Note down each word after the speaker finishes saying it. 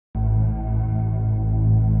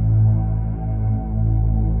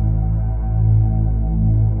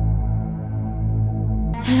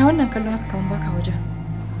Ya wannan kallo haka kaman baka wajen.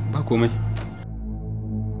 Ba komai.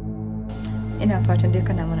 Ina fatan dai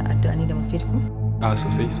kana mana addu'a ne da Mufid ko? A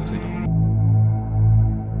sosai sosai.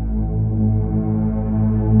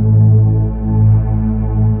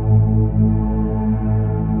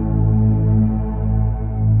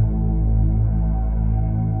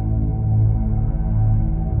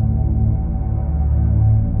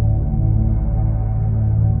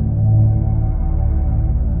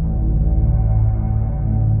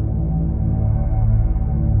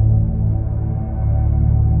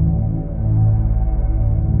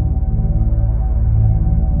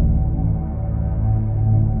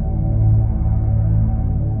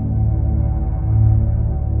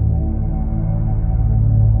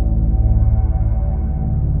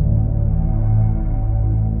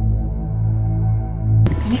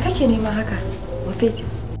 Kake nema haka, Mufid?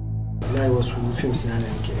 Wallahi wasu films na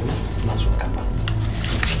nan ke nema masu kalla.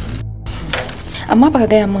 Amma baka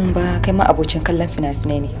gaya min ba kai ma abocin kallon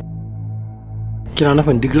fina-finai ne. Kina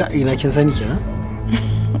nufin duk ra'ayina kin sani kenan?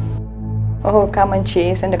 Oh, ka mance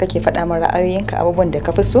sanda kake faɗa min ra'ayoyinka abubuwan da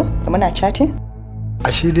ka fi so da muna chatting?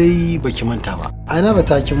 Ashe dai baki manta ba. Ai na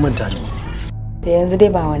bata kin manta ne. Da yanzu dai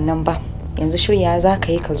ba wannan ba. Yanzu shirya za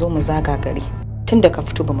ka yi ka zo mu zaga gari. Tunda ka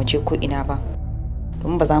fito ba mu je ko ina ba.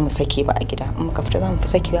 Domin ba za mu sake ba a gida. In muka fita za mu fi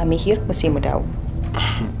sakewa mai hira mu sai mu dawo.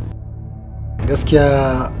 Gaskiya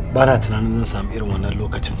ba na tunanin zan samu irin wannan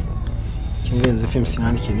lokacin. Kin ga yanzu film sina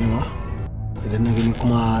nake nema. Idan na gani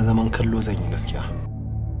kuma zaman kallo zan yi gaskiya.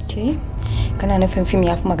 Ke? Kana nufin film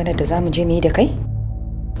ya fi magana da za mu je mu yi da kai?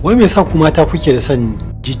 Wai me yasa ku mata kuke da son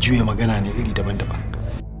jijjuye magana ne iri daban-daban?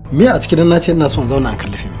 Me a ciki dan na ce ina son zauna an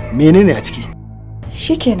kalli film? Menene a ciki?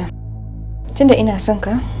 Shikenan. Tunda ina son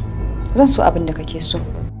ka, zan so abin da kake so.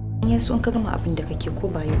 In ya so in ka gama abin da kake ko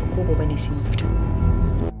ba yau ko gobe ne sai mu fita.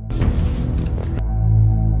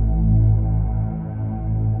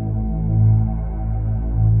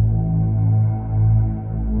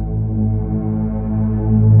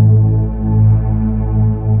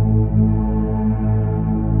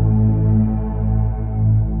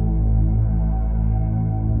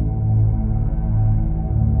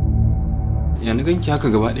 Ya na ganki haka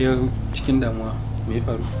gaba ɗaya cikin damuwa, me ya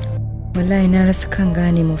faru? Wallahi na rasa kan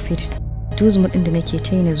gane Mufid. Duzmu din da nake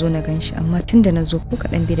ta yi na zo na ganshi amma tunda na zo ko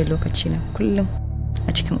kaɗan bai da lokaci na kullum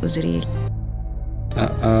a cikin uzuri yake.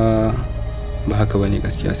 A'a ba haka bane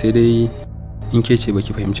gaskiya, sai dai in ke ce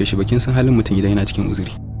baki fahimce shi ba, kin san halin mutum idan yana cikin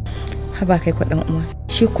uzuri. Haba kai kwa dan uwa,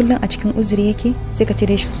 shi kullum a cikin uzuri yake sai ka ce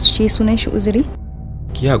dai shi sunan shi uzuri?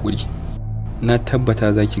 Ki hakuri. Na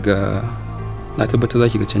tabbata zaki ga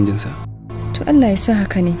canjin sa. To Allah ya sa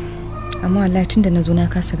haka ne. Amma wallahi tunda na zo na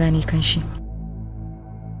kasa gane kan shi.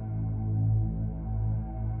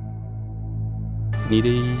 Ni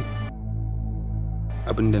dai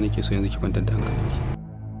abin da nake so yanzu ki kwantar da hankalinki.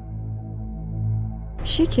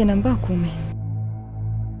 Shikenan ba komai.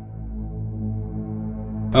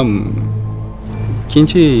 Kin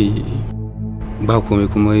ce ba komai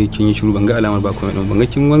kuma kin yi shiru, ban ga alamar ba komai, ban ga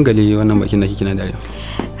kin wangale wannan bakin da kike na dariya.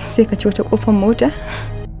 Sai ka ci wata kofar mota?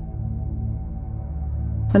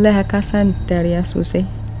 Wallahi ka san dariya sosai.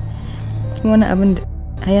 Wani abin da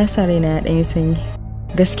ya sa raina ya dan yi sanyi.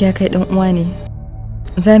 Gaskiya kai dan uwa ne.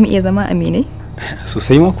 Za mu iya zama aminai?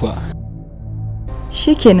 Sosai ma kuwa.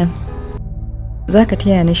 Shikenan. Za ka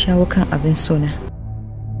taya ni shawo kan abin sona.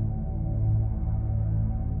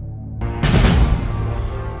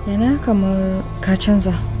 Yana kamar ka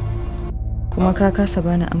canza. Kuma ka kasa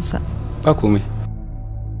bani amsa. Ba komai.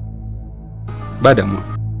 Ba damuwa.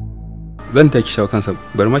 Zan taki shawo kansa,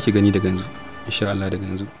 bar ma ki gani daga yanzu. Insha Allah daga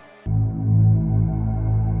yanzu.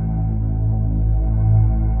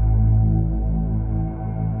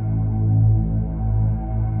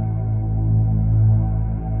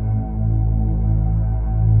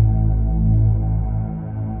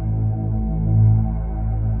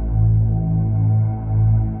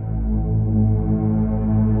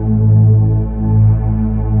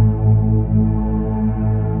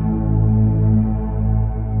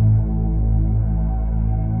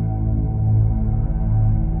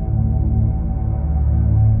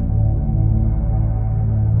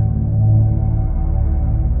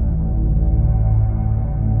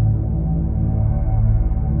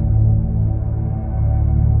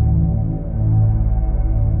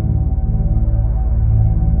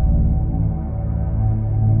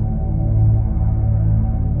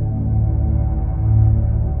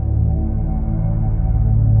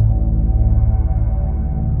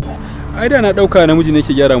 Ai da na dauka namiji ne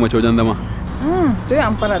ke gyara mace wajen zama. To yi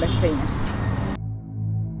amfana da kaina.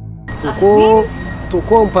 To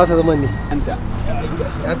ko in fata zaman ne?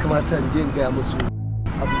 Ya kamata in je in gaya musu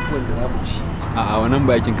abu. abubuwan da za mu ci. A'a wannan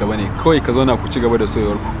ba aikin ka bane, kawai ka zauna ku ci gaba da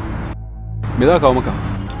soyawar ku. Me za ka kawo maka?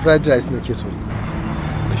 Fried rice nake so.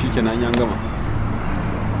 Da shikenan an gama.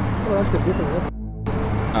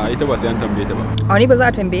 A ita ba sai an tambaye ta ba. A ni ba za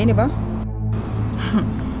a tambaye ni ba?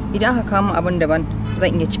 Idan aka kawo min abin daban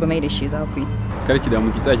zan iya ci ba mai da shi za ku yi. Karki da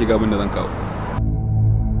muki tsaki ga abin da zan kawo.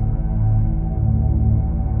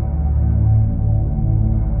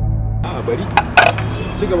 A bari.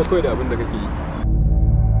 Ci gaba kawai da abin da kake yi.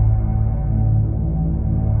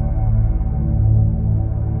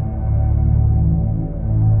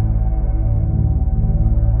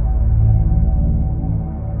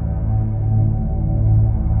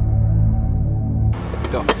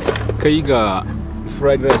 Kai ga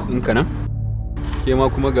fried rice ɗinka nan, ke ma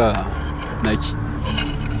kuma ga naki.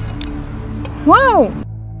 Wow!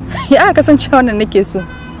 Ya aka san cewa wannan nake so.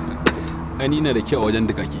 Ani na da kyau a wajen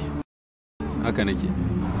duka ke. Haka nake.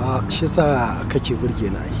 Shi yasa kake burge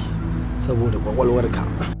na yi saboda kwakwalwarka.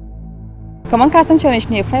 Kaman ka san cewa shi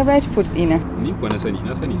ne favorite food ɗina. Ni kuwa na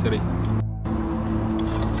sani sarai.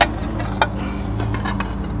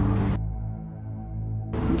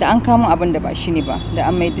 Da an kamo abin da ba shi ne ba, da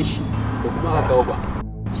an mai da shi. Da kuma aka kawo ba.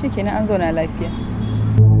 Shikenan an zauna lafiya.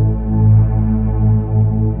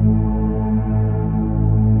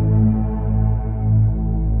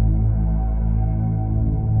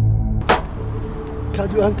 Ka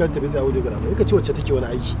ji hankalin tafi zai waje guda ba, ka ce wacce take wani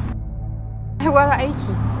aiki. Ai gwara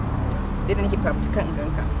aiki. Da nake fafutukan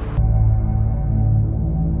ganka.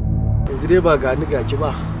 Yanzu dai ba ga ni ga ki ba.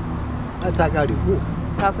 An ta kare ko?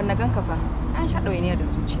 Kafin na ganka fa, an sha ɗawainiya da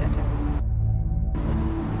zuciyata.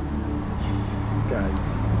 Kai.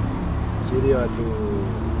 Ke dai wato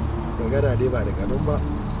magana dai ba da kanon ba.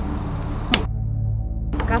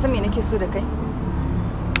 Ka san me nake so da kai?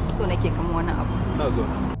 So nake kama wani abu. Na zo.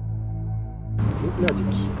 Ina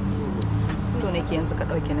jiki. So nake yanzu ka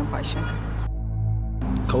ɗauke numfashinka.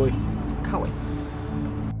 Kawai. Kawai.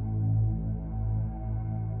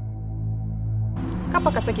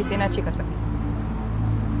 Kafa ka saki sai na ce ka saki.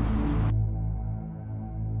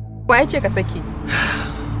 Waye ce ka saki?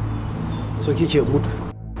 So kike mutu.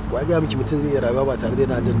 Waye ga miki mutum zai iya rayuwa ba tare da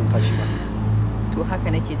yana jin numfashi ba. To haka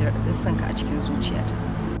nake jira din son ka a cikin zuciyata.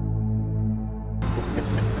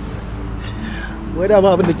 Wai da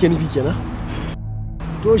ma abin da ke nufi kenan?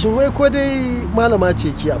 To shin wai ko dai malama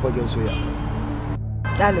ce ki a fagen soyayya?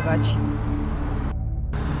 Ɗaliba ce.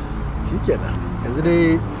 Shikenan. Yanzu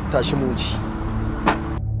dai tashi mu wuce.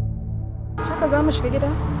 Haka za mu shiga gida?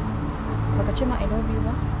 Baka ce ma I love you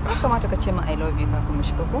ba? Ya kamata ka ce ma I love you kafin mu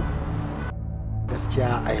shiga ko?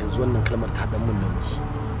 Gaskiya a yanzu wannan kalmar ta dan mun nauyi.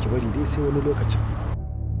 Ki bari dai sai wani lokacin.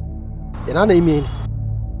 Ina na yi mene?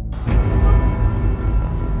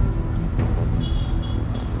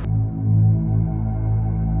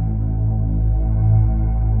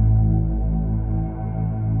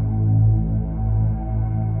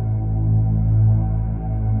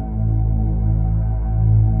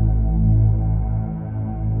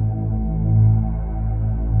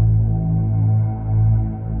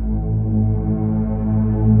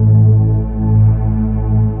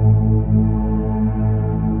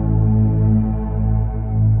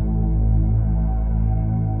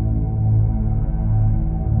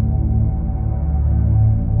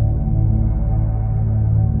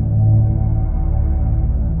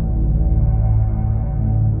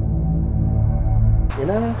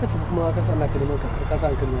 Ina ka tafi kuma ka sa Allah ta neman ka sa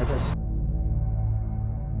hankali ya tashi.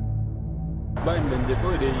 Ba inda je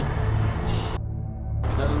kawai dai.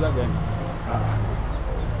 Na zo zagaya ne. A'a.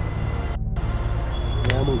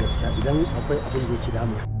 Ya mun gaskiya idan akwai abin da yake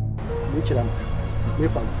damu. Me ke damu? Me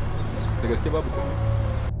fa? Da gaske babu komai.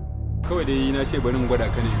 Kawai dai na ce bari in gwada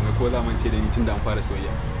ka ne ga ko zamance da ni tun da an fara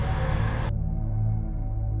soyayya.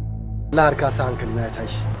 Allah har ka sa hankali na ya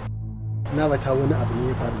tashi. Na bata wani abu ne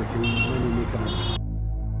ya faru da kai wani ne kamar sa.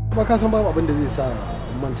 Ba ka san babu abin da zai sa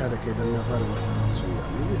manta da kai don na fara wata soyayya.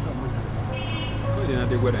 Me zai sa manta da kai? Kawai dai na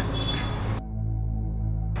dai gwada ne.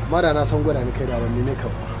 Amma da na san gwada ni kai da wanne ne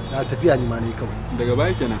kawai. Na tafiya ni ma ne kawai. Daga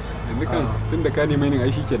baya kenan. Yanzu kan tun da ka nemi ni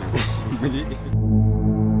ai shi kenan. Muje.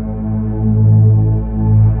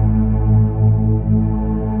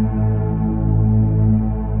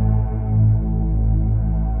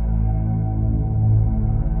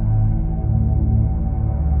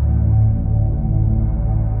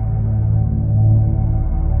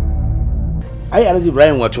 Ai Alhaji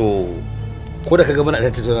Ibrahim wato ko da kaga muna da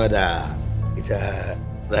tattauna da ita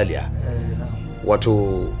Raliya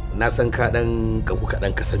wato na san ka dan kaku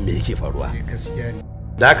kadan ka san me yake faruwa gaskiya ne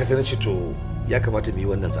da haka sai na ce to ya kamata mu yi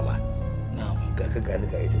wannan zama ga ka gani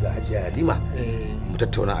ga ita ga Hajiya Halima mu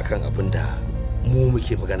tattauna akan abin da mu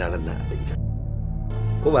muke magana ran nan da ita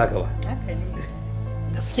ko ba haka ba? Haka ne.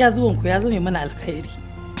 Gaskiya zuwan ku ya zame mana alkhairi.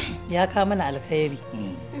 Ya ka mana alkhairi.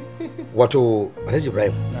 Wato Alhaji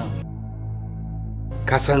Ibrahim.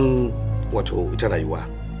 Ka san wato ita rayuwa.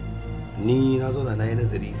 Ni na zauna na yi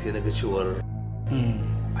nazari sai na ga cewar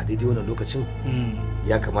a daidai wannan lokacin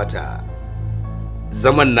ya kamata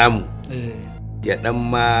zaman namu ya dan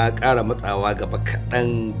ma ƙara matsawa gaba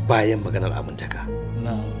kaɗan bayan maganar amintaka.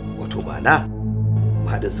 Wato ma'ana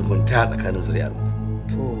ma da zumunta tsakanin zuriyar mu.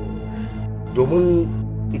 Domin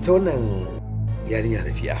ita wannan yarinya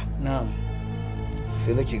Rafi'a.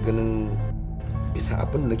 Sai nake ganin bisa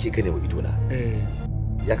abin da nake gane wa idona.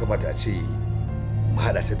 Ya kamata a ce mu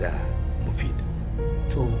haɗa ta da Mufid.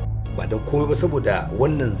 Ba don komai ba saboda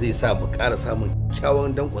wannan zai sa mu ƙara samun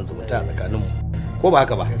kyawun dankon zumunta a tsakaninmu. Ko ba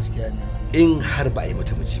haka ba? In har ba a yi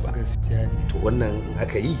mata miji ba. To wannan in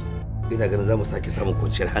aka yi ina ganin za mu sake samun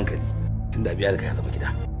kwanciyar hankali tunda biya da ya zama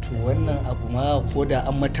gida. To wannan abu ma ko da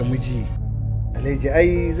an mata miji Alhaji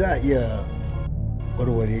ai za a iya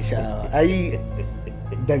warware shi ai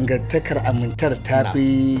dangantakar amintar ta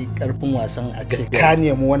fi karfin wasan a ce ka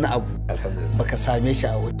nemi wani abu baka same shi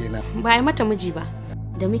a waje na ba ai mata miji ba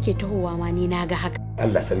da muke tahowa ma ni na ga haka.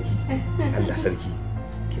 Allah sarki Allah sarki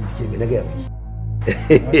kin ji me na ga miki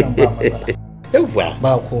wannan ba matsala yawa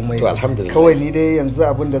ba komai to alhamdulillah kawai ni dai yanzu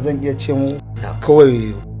abin da zan iya ce mu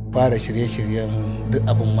kawai fara shirye-shiryen duk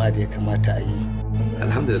abin ma da ya kamata a yi.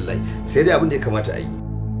 Alhamdulillah sai dai abin da ya kamata a yi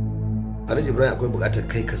Alhaji Ibrahim akwai buƙatar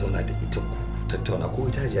kai ka zauna da ita ku tattauna ko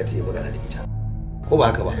ita hajiya ta yi magana da ita ko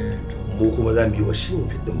ba haka ba mu kuma za mu yi wa shi mu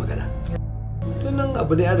fiddin magana don nan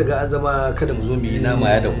abu ne an riga an zama kada mu zo mu yi nama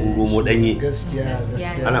ya da horo mo danye gaskiya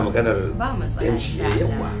ana maganar yanci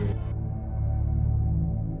yawa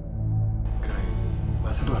kai ba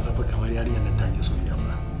sa da wasa fa kamar yarinyar nan ta yi soyayya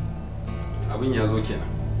ba abin ya zo kenan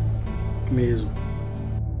me yazo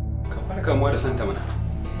ka fara kamuwa da santa mana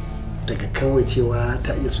daga kawai cewa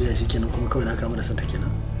ta iya soyayya shikenan kuma kawai na kama da santa kenan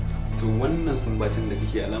to wannan sumbatin da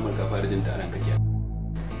kake alamar ka fara jin taron kake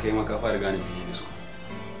kai ma ka fara gane menene so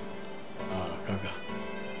kaga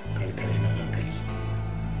karkare na hankali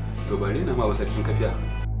to bare na ma ba sarkin kafiya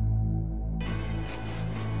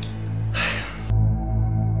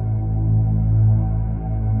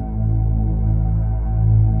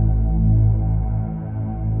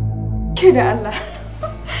ke da Allah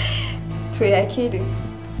to ya ke din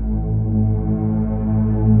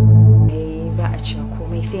ba a cewa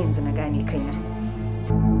komai sai yanzu na gane kaina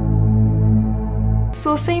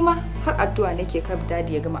sosai ma har addu'a nake kab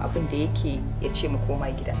dadi ya gama abin da yake ya ce mu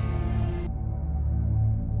koma gida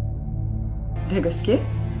da gaske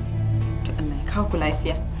to Allah ya kawo ku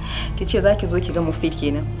lafiya ki ce zaki zo ki ga mu fit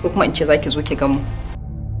kenan ko kuma in ce zaki zo ki ga mu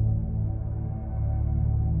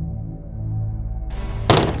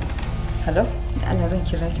hello Allah zan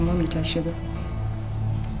kira ki mami ta shigo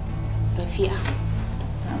Rafi'a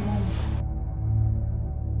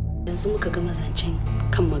yanzu muka gama zancen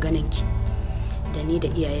kan maganarki da ni da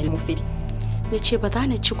iyayen Mufid. Na ce ba za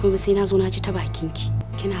na ci kuma sai na zo na ji ta bakinki.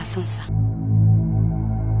 Kina son sa.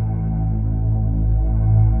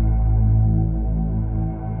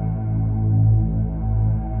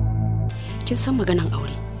 Kin san maganan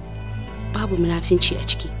aure. Babu munafinci a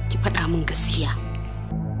ciki. Ki faɗa min gaskiya.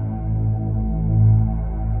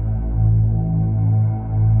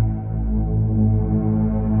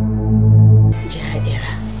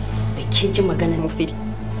 Ja'ira. Kin ji maganar Mufid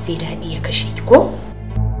sai daɗi ya kashe ki ko?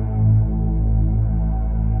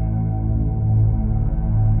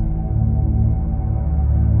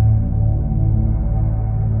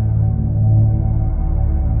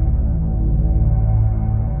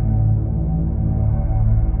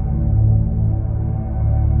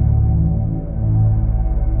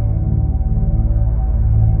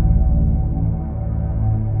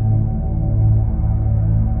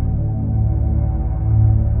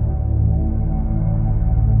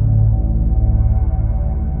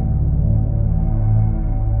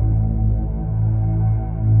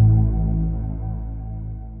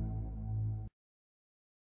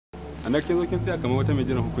 Na kin zo kin tsaya kamar wata mai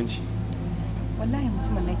jiran hukunci. Wallahi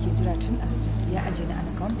mutumin nake jira tun azu ya aje ni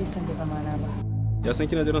ana kawai bai san da zamana ba. Ya san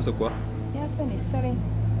kina jiran sa kuwa? Ya sani sarai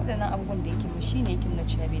waɗannan abubuwan da yake mu shine yake nuna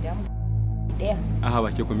cewa bai damu. Daya. Aha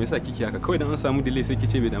ba ke ko me yasa kike haka kawai dan an samu delay sai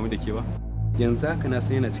kice bai damu da ke ba. Yanzu haka na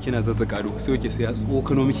san yana cikin zazzaka ado sai yake sai ya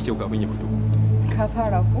tsokano miki kyau kafin ya fito. Ka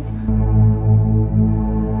fara ko?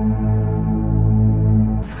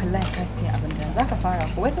 Wallahi ka fi abin da zaka fara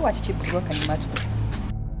ko wai ka wace ce budurwar ka ne ma tuku.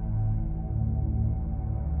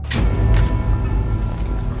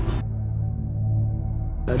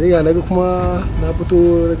 a dai ya naga kuma na fito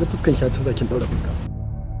daga fuskan ki a cikin zakin daura fuska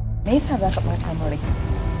me yasa zaka bata min rai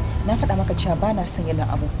Na faɗa maka cewa ba na son yalon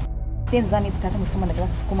abu. Sai yanzu za mu yi fita ta musamman da za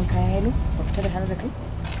ka sako min kayan yalo ba fita da har da kai?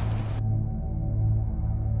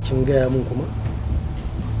 Kin gaya min kuma?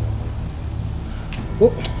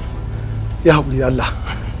 Oh, ya haƙuri da Allah.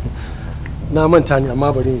 Na manta ne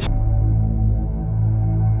amma bari in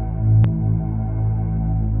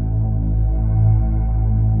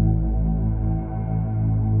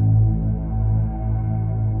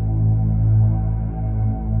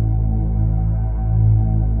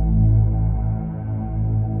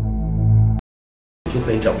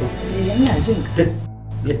fahimta ko? Ina jin ka.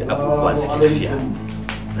 Yadda abubuwa suke tafiya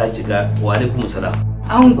za ki ga wa alaikum salam.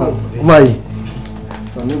 Ango. mai.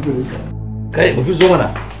 Kai mafi zo mana.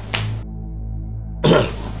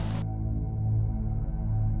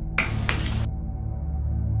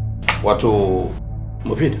 Wato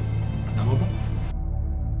Mufid.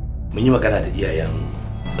 Mun yi magana da iyayen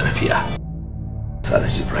Rafi'a.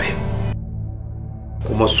 Salisu Ibrahim.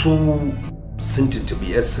 Kuma su sun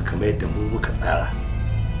tuntubi yarsu kamar yadda mu muka tsara.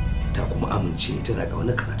 Ta kuma amince tana ga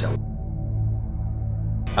wani kaza ta.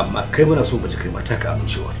 Amma kai muna so baje kai mata ka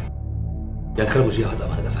amincewa. Dan kar mu je haza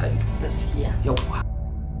mana kasa ido. Gaskiya. Yawwa.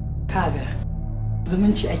 Kaga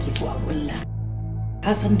zumunci ake so a kulla.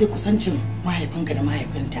 Ka san dai kusancin mahaifinka da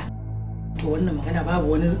mahaifinta. To wannan magana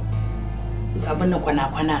babu wani abin na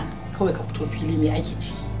kwana-kwana kawai ka fito fili me ake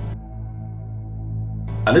ciki.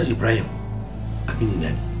 Alhaji Ibrahim amini na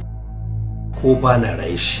ne. Ko ba na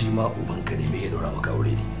raye shi ma ubanka ne mai ya daura maka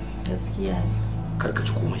aure ne. Gaskiya ne. Kar ka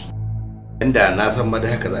ci komai. Inda na san ma da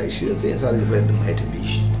haka za a yi shi sai in sa Alhaji Ibrahim din ma ya tambaye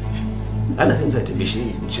shi. Ana san sai tambaye shi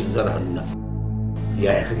in ci in zara hannuna.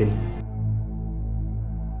 Yaya ka gani?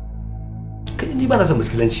 Kai ni ba na san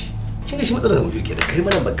muskilanci. Kin ga shi matsalar sa mu ke da kai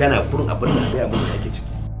mana magana kurin abin da ya mun ake ciki.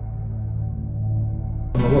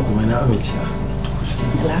 Amma ba kuma na amince.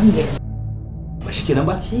 Alhamdulillah. Ba shi kenan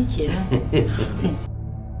ba? Shi kenan.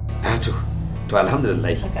 To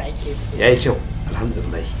alhamdulillah. Haka ake so. Yayi kyau.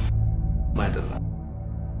 Alhamdulillah. Madalla.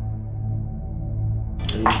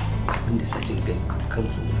 Abin da sake gani kan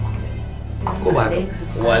su mu kuma ne. Ko ba haka?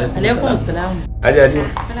 Wa alaikum assalam. Ajaji.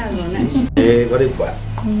 Kana zaune. Kwarai kuwa.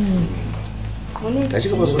 Tashi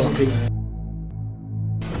gaba zuwa kai.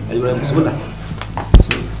 Ibrahim bismillah.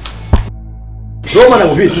 Zo mana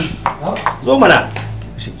mu bi. Zo mana.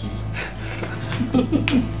 Shiki.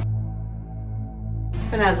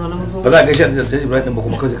 Kana zaune mu zo. Ba za ka gaishe da Ibrahim din ba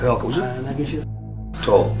kuma kai kawo kauce? Na gaishe.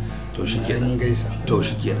 To shikenan. Gaisa. To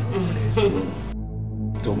shikenan.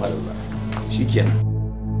 To malalla. Shikenan.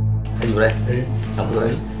 Haji Ibrahim.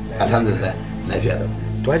 Alhamdulillah. Lafiya da.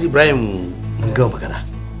 To Haji Ibrahim mun ga magana.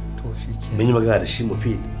 Mun yi magana da shi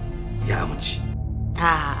Mufid ya amince.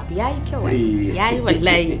 Abu yayi kyau. Yayi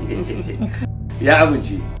wallahi. Ya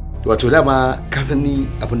amince. Wato dama ka san ni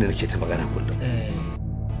abin da nake ta magana kullum.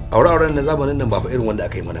 Aure-auren na zamanin nan ba fa irin wanda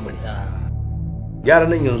aka yi mana bane. Yaran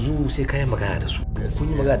nan yanzu sai kayan magana da su. Kun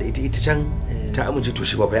yi magana da ita can ta amince to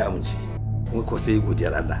shi ba ya amince. Kuma ko sai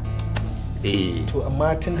godiyar Allah. To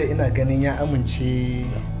amma tunda ina ganin ya amince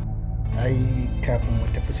ai kafin mu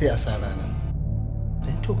tafi sai a sa rana.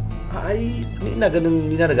 To ai ni ina ganin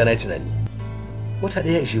ni na riga na tunani. Wata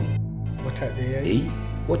ɗaya ya ishe mu. Wata ɗaya?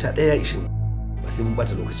 Wata ɗaya ya ishe mu. Ba sai mun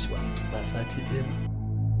bata lokaci ba. Ba sati ɗaya ba.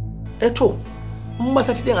 To in ma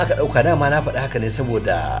sati ɗin aka ɗauka dama na faɗi haka ne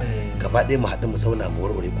saboda gaba ɗaya mu haɗu mu zauna mu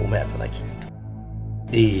warware komai a tsanaki.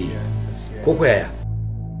 Ko ko yaya?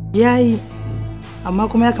 Yayi amma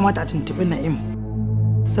kuma ya kamata a tuntuɓi Na'im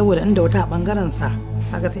saboda inda wata a ɓangaren sa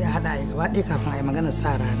haka sai a haɗa a gaba ɗaya kafin a yi maganar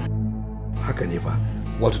sa rana. Haka ne fa.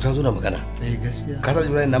 Wato ta zo na magana. Gaskiya. Ka san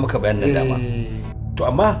Ibrahim na maka bayanin nan dama. To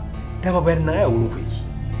amma dama bayanin nan ai a wurin ku yake.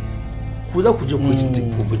 Ku za ku je ku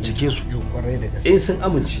bincike su. In sun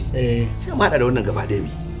amince. Sai mu haɗa da wannan gaba ɗaya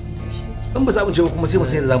mi. In ba su amince ba kuma sai mu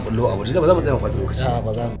sai da za mu bullo abu da ba za mu tsaya mu fata lokaci.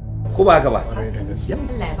 Ba za mu. Ko ba haka ba?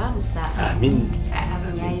 Allah ya ba mu sa'a. Amin.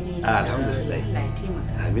 Abin yayi daidai. Alhamdulillah. Allah ya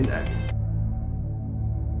taimaka. Amin.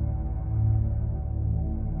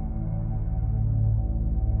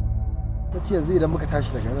 Wace yanzu idan muka tashi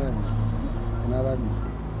daga nan ina za mu?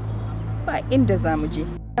 Ba inda za mu je.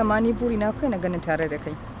 Amma ni buri na kai na ganin tare da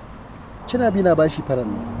kai. Kina bi na bashi faran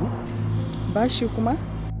nan ko? Bashi kuma?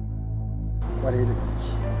 Kwarai da gaske.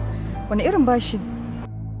 Wani irin bashi?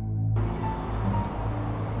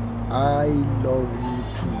 I love you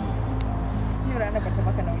too. Ni rana ba ta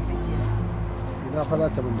maka nauyi dake. Ina fa za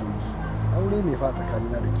ta mun nauyi. Aure ne fa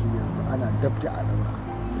tsakanina da ke yanzu ana dab da a daura.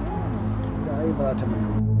 Ai ba za ta mun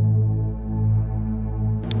nauyi.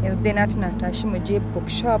 Yanzu dai na tuna tashi mu je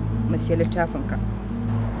bookshop mu siya littafin ka.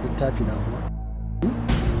 Littafi na kuma?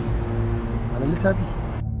 Wani littafi?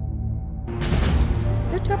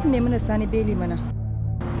 Littafin mai mana Sani Beli mana.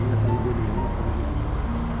 Mai Sani Beli, mai Sani Beli.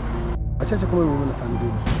 wace ce kuma mai mana sani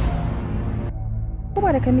baby? Ko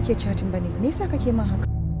ba da kai muke chatting bane, me yasa kake min haka?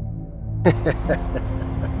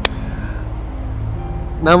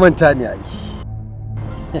 Na manta ne ai.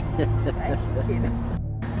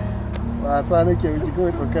 Wasa nake miki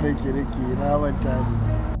kawai tsokanar ke nake na manta ne.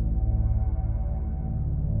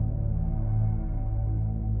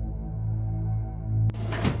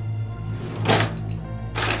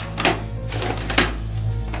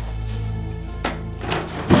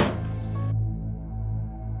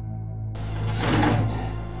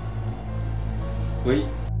 Wai,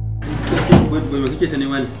 me kake ta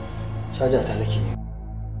nema ne? Caja ta nake ne.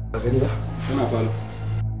 Ba gani ba? Kana falo.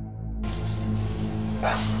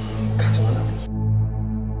 Ka san wani abu ne.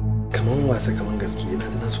 Kaman wasa kaman gaske ina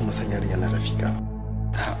tana so mu san yarinya na Rafika.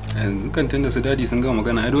 Yanzu kan tunda su dadi sun gama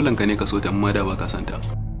magana ai dolen ka ne ka so ta amma da ba ka santa.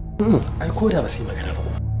 Ai ko da ba su yi magana ba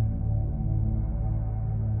ko.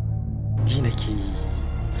 Ji nake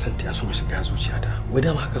san ta so mu shiga zuciyata. Wai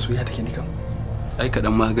da ma haka soyayya take ni kam. Ai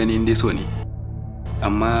kaɗan ma gani in dai so ne.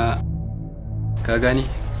 Amma ka gane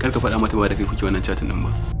kar ka faɗa mata ba da kai kuke wannan chatin din ba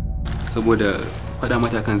saboda faɗa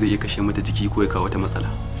mata kan zai iya kashe mata jiki ko ya kawo wata matsala.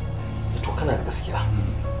 To kana da gaskiya.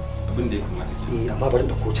 Abin da ya kamata ke. Amma bari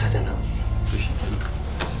da ko caja na. To shi kenan.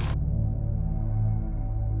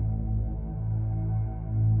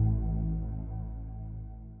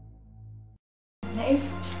 Naif.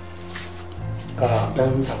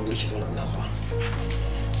 Dan samu girki zauna ina zuwa.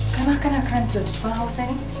 Kai ma kana karanta littattafan Hausa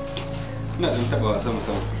ne? Ina dan taba sama.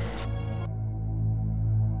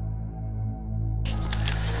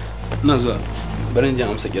 Ina zuwa bari in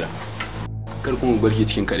amsa kira. Kar kuma barki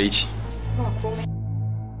cikin kadaici. Ba komai.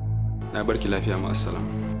 Na barki lafiya ma assalam.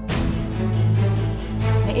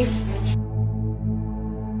 Naif.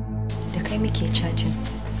 Da kai muke chatting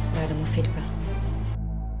ba da Mufid ba.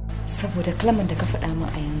 Saboda kalmar da ka faɗa min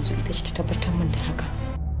a yanzu ita ce ta tabbatar min da haka.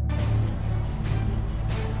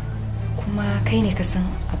 Kuma kai ne ka san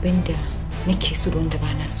abin da nake so da wanda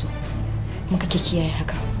ba na so. Kuma kake kiyaye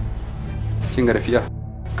haka. Kin ga Rafiya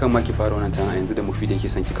kan ma ki fara wannan tana yanzu da Mufid yake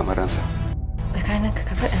son ki kamar ransa. Tsakaninka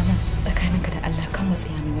ka faɗa min tsakaninka da Allah kan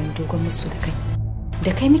matsaya min wani dogon musu da kai.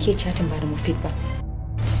 Da kai muke chatting ba da Mufid ba.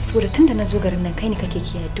 Saboda tunda na zo garin nan kai ne kake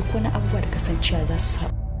kiyaye duk wani abubuwa da kasancewa za su sa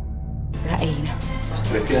ra'ayina.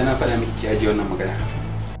 Rafiya na faɗa miki ki aje wannan magana.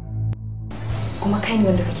 Kuma kai ne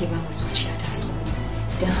wanda kake ba mu zuciya ta so.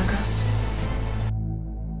 Don haka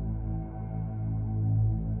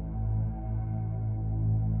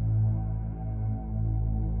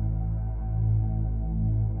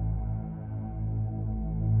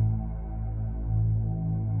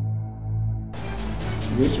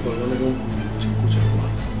Me yake ba wani gan kuce ba?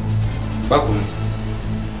 Ba ku.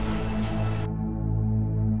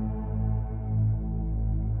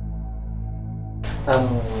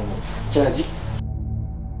 Kina ji?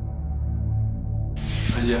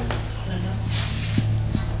 Hajiya.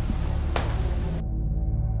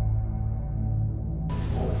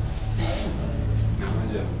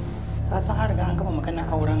 Ka san an riga an gama magana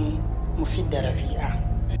auren Mufid da Rafi'a.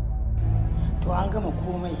 To an gama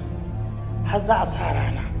komai har za a sa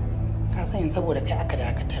rana. Ka san saboda kai aka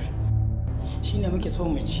dakatar. Shine muke so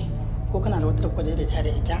mu ci. Ko kana da wata da daidaita da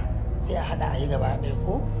ita sai a hada a yi gaba ɗaya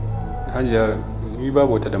ko? Hajiya ni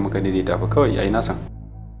babu wata da muka daidaita fa kawai yayi nasan.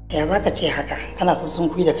 Ya zaka ce haka? Kana sun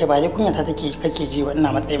kuyi da kai ba dai kunya ta take kake ji ba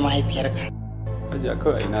ina matsayin mahaifiyarka. Hajiya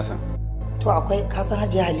kawai yayi nasan. To akwai ka san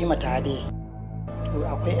Hajiya Halima ta dai. To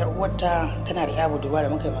akwai yar uwarta tana da yabo duba da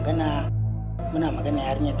muka yi magana muna magana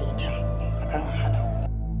yarinyar da ita akan a hada ku.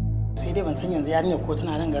 Sai dai ban san yanzu yarinyar ko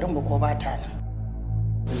tana nan garin ba ko ba ta nan.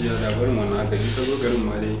 Hajiya labarin wannan haka in ta zo garin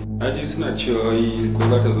ma dai. Haji suna cewa ko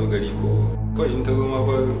za ta zo gari ko kawai in ta zo ma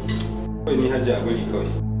fa kawai ni Hajiya a bari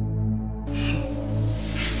kawai.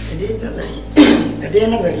 Ka dai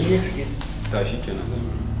nazari ne ka gani. Tashi kenan.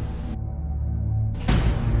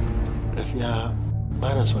 Rafiya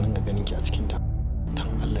ba na so nan ga ganin ki a cikin ta. Dan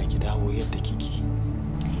Allah ki dawo yadda kike.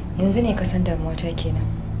 yanzu ne ka san damuwa ta kenan.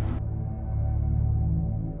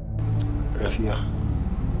 Rafiya.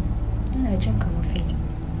 Ina jin ka Mufid.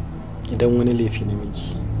 Idan wani laifi ne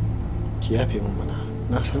miki ki yafe min mana.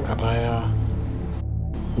 Na san a baya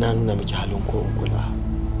na nuna miki halin ko kula.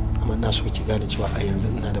 Amma na so ki gane cewa a yanzu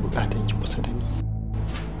ina da bukatan ki kusa da ni.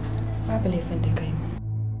 Babu laifin da kai mu.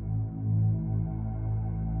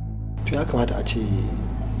 To ya kamata a ce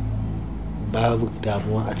babu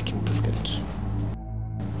damuwa a cikin fuskarki.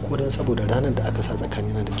 Ko dan saboda ranar da aka sa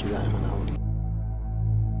tsakanina da ke za a yi mana aure.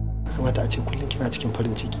 Ya kamata a ce kullum kina cikin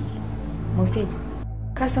farin ciki. Mufid,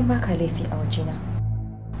 ka san baka laifi a wajena.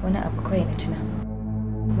 Wani abu kawai na tuna.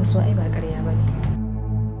 Wasu ai ba ƙarya ba ne.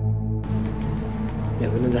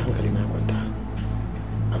 Yanzu na ji hankali na kwanta.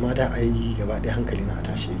 amma da ai gaba ɗaya hankali na a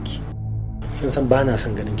tashi yake. Kin san ba na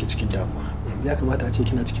son ganin ki cikin damuwa. Yanzu ya kamata a ce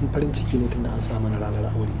kina cikin farin ciki ne tunda an sa mana ranar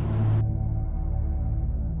aure.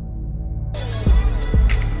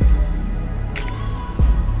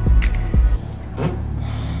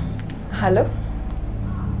 Hello?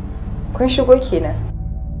 Kun shigo kenan?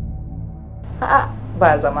 A'a,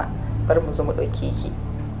 ba zama. Bari mu zo mu ɗauke ki.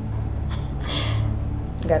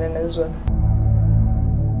 Gane nan zuwa.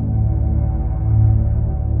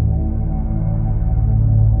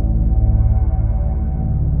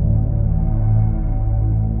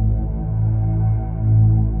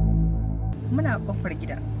 Muna kofar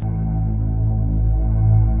gida.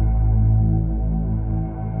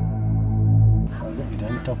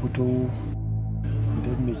 Idan ta fito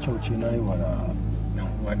idan mai kyau ce na yi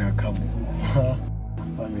wani kamu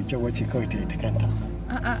ba mai kyau wace kawai ta yi ta kanta.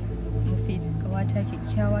 A'a, Mufid, kawata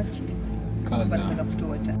kyakkyawa ce. Kuma barka ga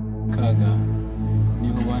fitowarta. Kaga, ni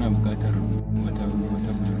ba na bukatar wata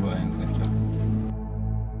budurwa yanzu gaskiya.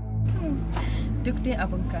 Duk dai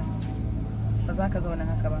abinka ba za ka zauna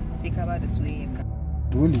haka ba sai ka ba da soyayyarka.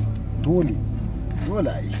 Dole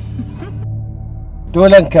ai.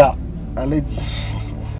 Dolenka, Alhaji.